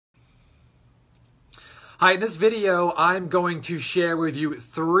Hi, in this video, I'm going to share with you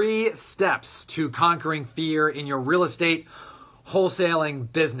 3 steps to conquering fear in your real estate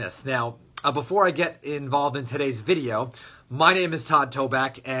wholesaling business. Now, before I get involved in today's video, my name is Todd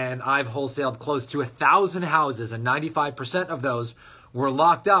Toback, and I've wholesaled close to 1,000 houses, and 95% of those were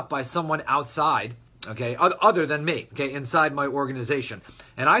locked up by someone outside, okay, other than me, okay, inside my organization.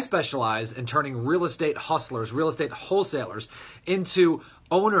 And I specialize in turning real estate hustlers, real estate wholesalers into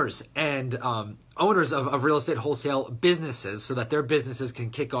owners and owners of real estate wholesale businesses so that their businesses can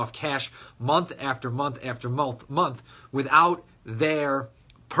kick off cash month after month after month without their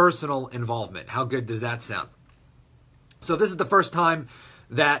personal involvement. How good does that sound? So this is the first time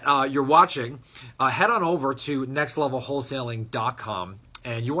that you're watching. Head on over to nextlevelwholesaling.com.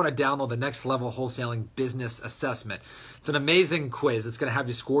 And you want to download the Next Level Wholesaling Business Assessment. It's an amazing quiz. It's going to have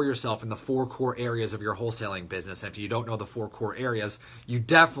you score yourself in the 4 core areas of your wholesaling business. And if you don't know the 4 core areas, you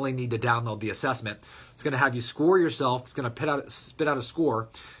definitely need to download the assessment. It's going to have you score yourself. It's going to spit out a score.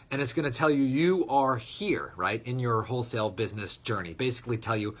 And it's going to tell you you are here, right, in your wholesale business journey. Basically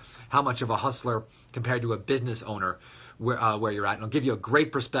tell you how much of a hustler compared to a business owner where you're at. And it'll give you a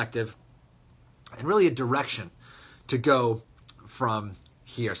great perspective and really a direction to go from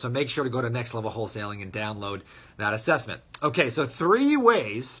here. So make sure to go to Next Level Wholesaling and download that assessment. Okay, so 3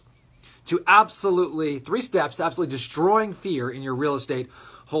 steps to absolutely destroying fear in your real estate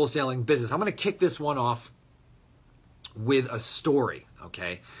wholesaling business. I'm going to kick this one off with a story,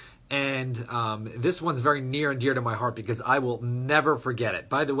 okay? And this one's very near and dear to my heart because I will never forget it.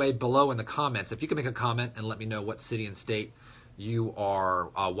 By the way, below in the comments, if you can make a comment and let me know what city and state you are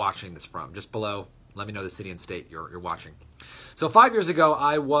watching this from. Just below, let me know the city and state you're watching. So 5 years ago,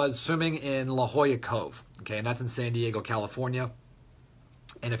 I was swimming in La Jolla Cove, okay, and that's in San Diego, California.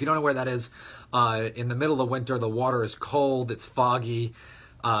 And if you don't know where that is, in the middle of the winter, the water is cold, it's foggy,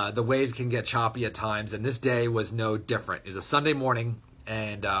 the waves can get choppy at times, and this day was no different. It was a Sunday morning,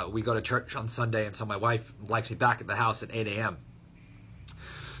 and we go to church on Sunday, and so my wife likes me back at the house at 8 a.m.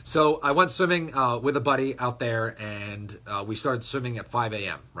 So I went swimming with a buddy out there, and we started swimming at 5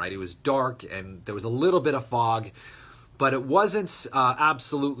 a.m., right? It was dark, and there was a little bit of fog, but it wasn't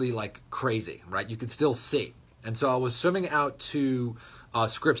absolutely like crazy, right? You could still see. And so I was swimming out to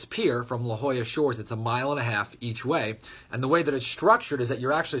Scripps Pier from La Jolla Shores. It's 1.5 miles each way. And the way that it's structured is that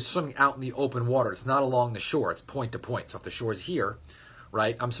you're actually swimming out in the open water. It's not along the shore. It's point to point. So if the shore is here,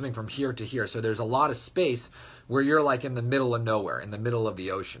 right, I'm swimming from here to here. So there's a lot of space where you're like in the middle of nowhere, in the middle of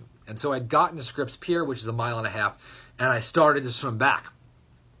the ocean. And so I'd gotten to Scripps Pier, which is 1.5 miles, and I started to swim back.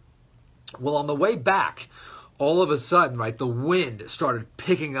 Well, on the way back, all of a sudden, right, the wind started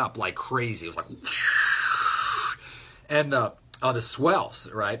picking up like crazy. It was like, and the swells,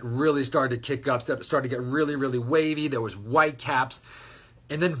 right, really started to kick up, started to get really, really wavy. There was white caps,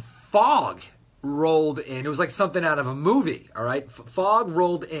 and then fog rolled in. It was like something out of a movie, all right? Fog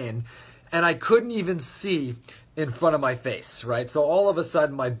rolled in, and I couldn't even see in front of my face, right? So all of a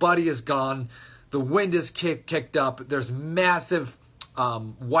sudden, my buddy is gone. The wind is kicked up. There's massive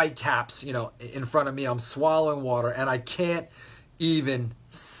white caps, you know, in front of me. I'm swallowing water, and I can't even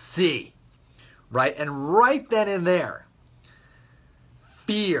see, right? And right then and there,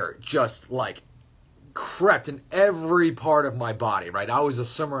 fear just like crept in every part of my body, right? I was a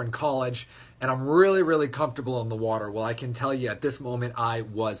swimmer in college, and I'm really, really comfortable in the water. Well, I can tell you at this moment, I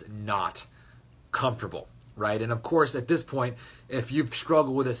was not comfortable, right? And of course, at this point, if you've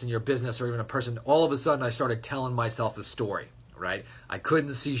struggled with this in your business or even a person, all of a sudden I started telling myself a story, right? I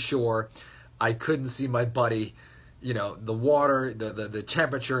couldn't see shore. I couldn't see my buddy, you know, the water, the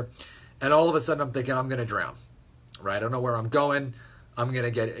temperature. And all of a sudden I'm thinking I'm going to drown, right? I don't know where I'm going. I'm going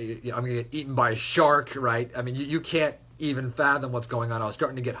to get eaten by a shark, right? I mean, you can't even fathom what's going on. I was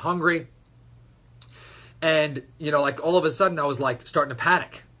starting to get hungry. And, you know, like all of a sudden I was like starting to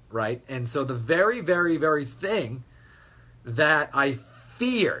panic, right? And so the very, very, very thing that I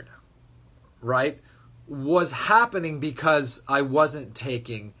feared, right, was happening because I wasn't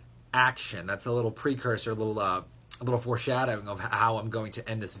taking action. That's a little precursor, a little foreshadowing of how I'm going to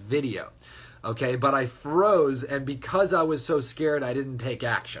end this video. Okay, but I froze, and because I was so scared, I didn't take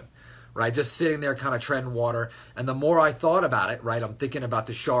action, right? Just sitting there kind of treading water. And the more I thought about it, right, I'm thinking about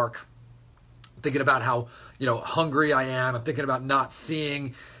the shark, thinking about how, you know, hungry I am. I'm thinking about not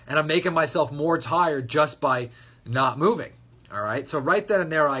seeing, and I'm making myself more tired just by not moving, all right? So right then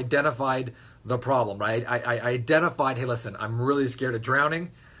and there, I identified the problem, right? I identified, hey, listen, I'm really scared of drowning.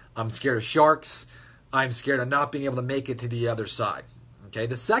 I'm scared of sharks. I'm scared of not being able to make it to the other side, okay?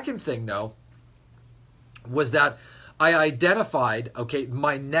 The second thing, though, was that I identified, okay,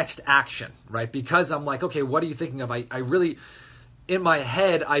 my next action, right? Because I'm like, okay, what are you thinking of? I really, in my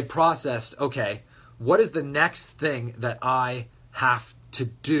head, I processed, okay, what is the next thing that I have to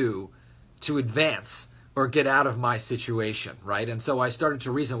do to advance or get out of my situation, right? And so I started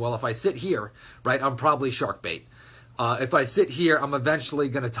to reason, well, if I sit here, right, I'm probably shark bait. If I sit here, I'm eventually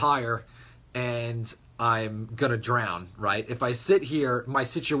going to tire and I'm going to drown, right? If I sit here, my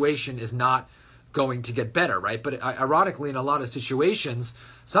situation is not going to get better, right? But ironically, in a lot of situations,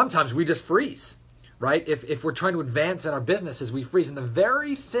 sometimes we just freeze, right? If we're trying to advance in our businesses, we freeze. And the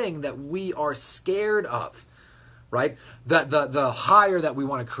very thing that we are scared of, right? The hire that we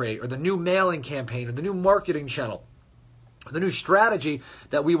want to create, or the new mailing campaign, or the new marketing channel, or the new strategy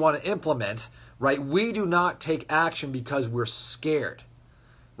that we want to implement, right? We do not take action because we're scared,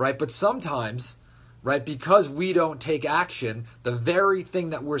 right? But sometimes, right, because we don't take action, the very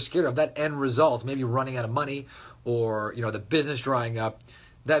thing that we're scared of, that end result, maybe running out of money or, the business drying up,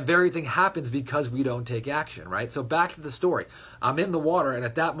 that very thing happens because we don't take action, right? So back to the story. I'm in the water, and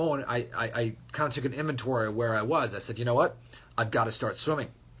at that moment, I kind of took an inventory of where I was. I said, you know what? I've got to start swimming.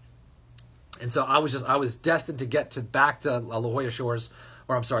 And so I was destined to get back to La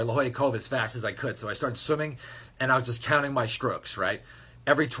Jolla Cove as fast as I could. So I started swimming, and I was just counting my strokes, right?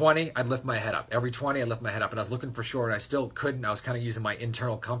 Every 20, I'd lift my head up. Every 20, I'd lift my head up, and I was looking for shore, and I still couldn't. I was kind of using my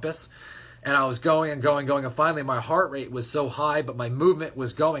internal compass. And I was going and going, and finally my heart rate was so high, but my movement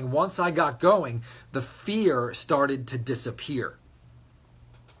was going. Once I got going, the fear started to disappear.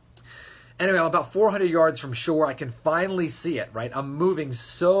 Anyway, I'm about 400 yards from shore. I can finally see it, right? I'm moving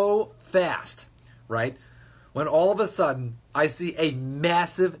so fast, right? When all of a sudden, I see a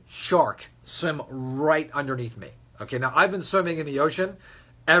massive shark swim right underneath me. Okay, now I've been swimming in the ocean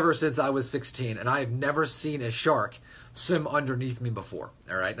ever since I was 16, and I have never seen a shark swim underneath me before,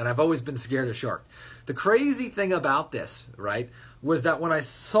 all right? And I've always been scared of sharks. The crazy thing about this, right, was that when I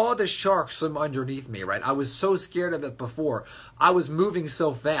saw the shark swim underneath me, right, I was so scared of it before. I was moving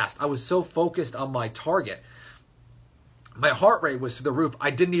so fast. I was so focused on my target. My heart rate was through the roof.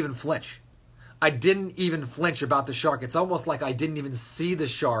 I didn't even flinch. I didn't even flinch about the shark. It's almost like I didn't even see the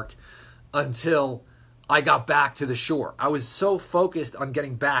shark until I got back to the shore. I was so focused on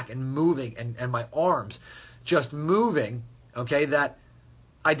getting back and moving and my arms just moving, okay, that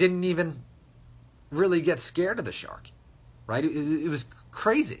I didn't even really get scared of the shark, right? It was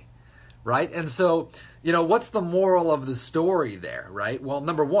crazy, right? And so, what's the moral of the story there, right? Well,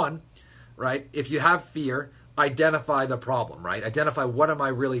 number one, right, if you have fear, identify the problem, right? Identify what am I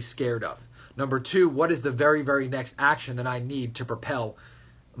really scared of. Number two, what is the very, very next action that I need to propel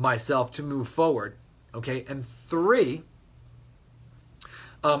myself to move forward, okay? And three,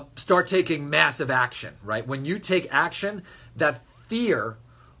 start taking massive action, right? When you take action, that fear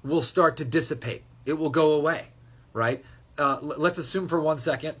will start to dissipate. It will go away, right? Let's assume for 1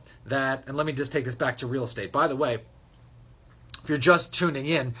 second that, and let me just take this back to real estate. By the way, if you're just tuning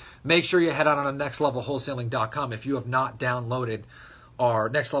in, make sure you head on to nextlevelwholesaling.com if you have not downloaded our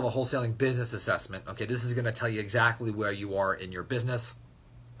Next Level Wholesaling Business Assessment. Okay, this is going to tell you exactly where you are in your business.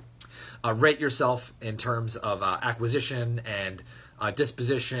 Rate yourself in terms of acquisition and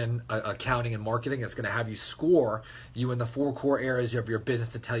disposition, accounting, and marketing. It's going to have you score you in the 4 core areas of your business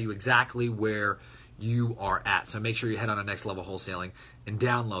to tell you exactly where you are at. So make sure you head on to Next Level Wholesaling and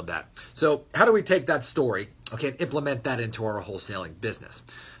download that. So how do we take that story, okay, and implement that into our wholesaling business?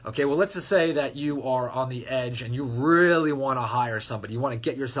 Okay, well, let's just say that you are on the edge and you really want to hire somebody. You want to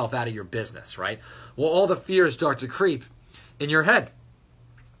get yourself out of your business, right? Well, all the fears start to creep in your head,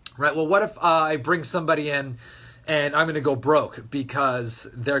 right? Well, what if I bring somebody in and I'm going to go broke because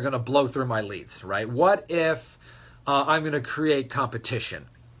they're going to blow through my leads, right? What if I'm going to create competition?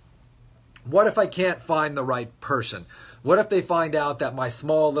 What if I can't find the right person? What if they find out that my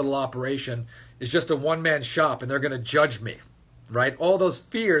small little operation is just a one-man shop and they're going to judge me, right? All those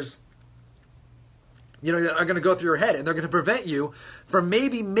fears, are going to go through your head, and they're going to prevent you from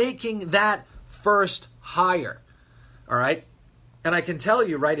maybe making that first hire, all right? And I can tell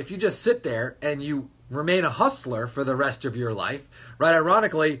you, right, if you just sit there and you remain a hustler for the rest of your life, right,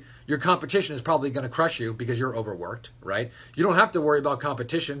 ironically, your competition is probably going to crush you because you're overworked, right? You don't have to worry about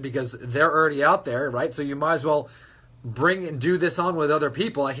competition because they're already out there, right? So you might as well bring and do this on with other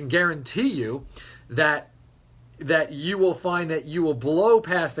people. I can guarantee you that you will find that you will blow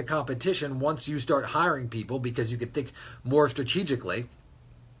past the competition once you start hiring people because you can think more strategically,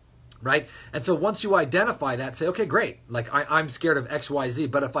 right? And so once you identify that, say, okay, great. Like I'm scared of X, Y, Z,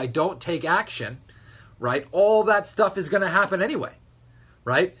 but if I don't take action, right, all that stuff is going to happen anyway,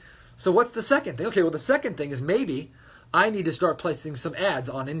 right? So what's the second thing? Okay, well, the second thing is maybe I need to start placing some ads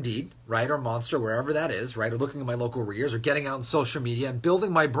on Indeed, right, or Monster, wherever that is, right, or looking at my local readers or getting out on social media and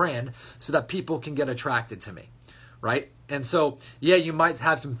building my brand so that people can get attracted to me, right? And so, yeah, you might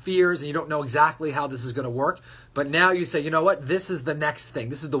have some fears and you don't know exactly how this is going to work. But now you say, you know what? This is the next thing.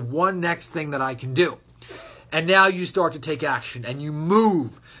 This is the one next thing that I can do. And now you start to take action and you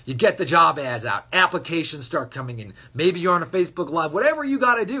move. You get the job ads out. Applications start coming in. Maybe you're on a Facebook Live. Whatever you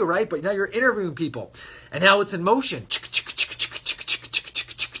got to do, right? But now you're interviewing people. And now it's in motion.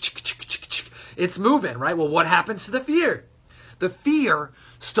 It's moving, right? Well, what happens to the fear? The fear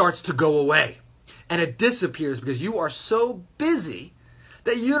starts to go away. And it disappears because you are so busy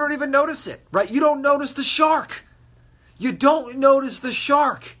that you don't even notice it, right? You don't notice the shark. You don't notice the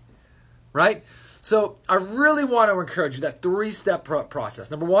shark, right? So I really want to encourage you that 3-step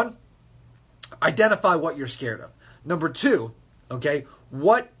process. Number 1, identify what you're scared of. Number 2, okay,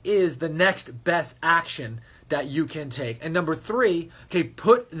 what is the next best action that you can take? And number 3, okay,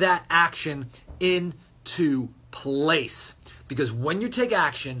 put that action into place. Because when you take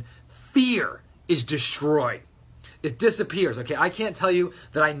action, fear is destroyed. It disappears, okay? I can't tell you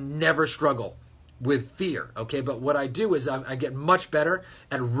that I never struggle with fear, okay? But what I do is I get much better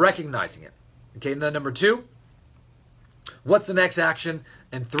at recognizing it, okay? And then number 2, what's the next action?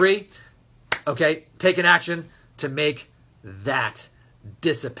 And 3, okay, take an action to make that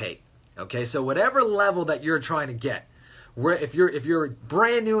dissipate, okay? So whatever level that you're trying to get, where if you're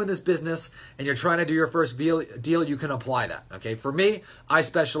brand new in this business and you're trying to do your first deal, you can apply that. Okay, for me, I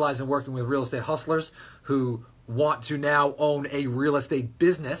specialize in working with real estate hustlers who want to now own a real estate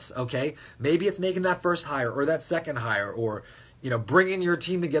business. Okay, maybe it's making that first hire or that second hire, or bringing your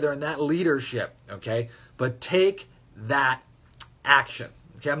team together and that leadership. Okay, but take that action.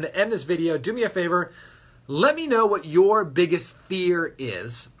 Okay, I'm going to end this video. Do me a favor. Let me know what your biggest fear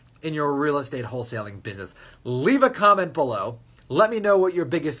is in your real estate wholesaling business. Leave a comment below. Let me know what your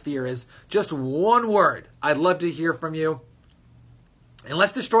biggest fear is. Just one word. I'd love to hear from you. And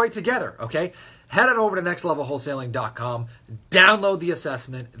let's destroy it together, okay? Head on over to nextlevelwholesaling.com. Download the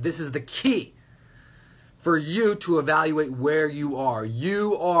assessment. This is the key for you to evaluate where you are.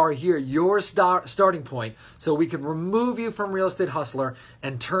 You are here, your starting point, so we can remove you from real estate hustler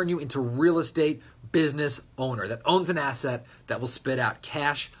and turn you into real estate business owner that owns an asset that will spit out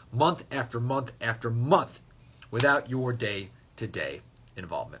cash month after month after month without your day-to-day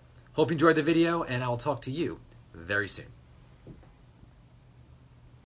involvement. Hope you enjoyed the video, and I'll talk to you very soon.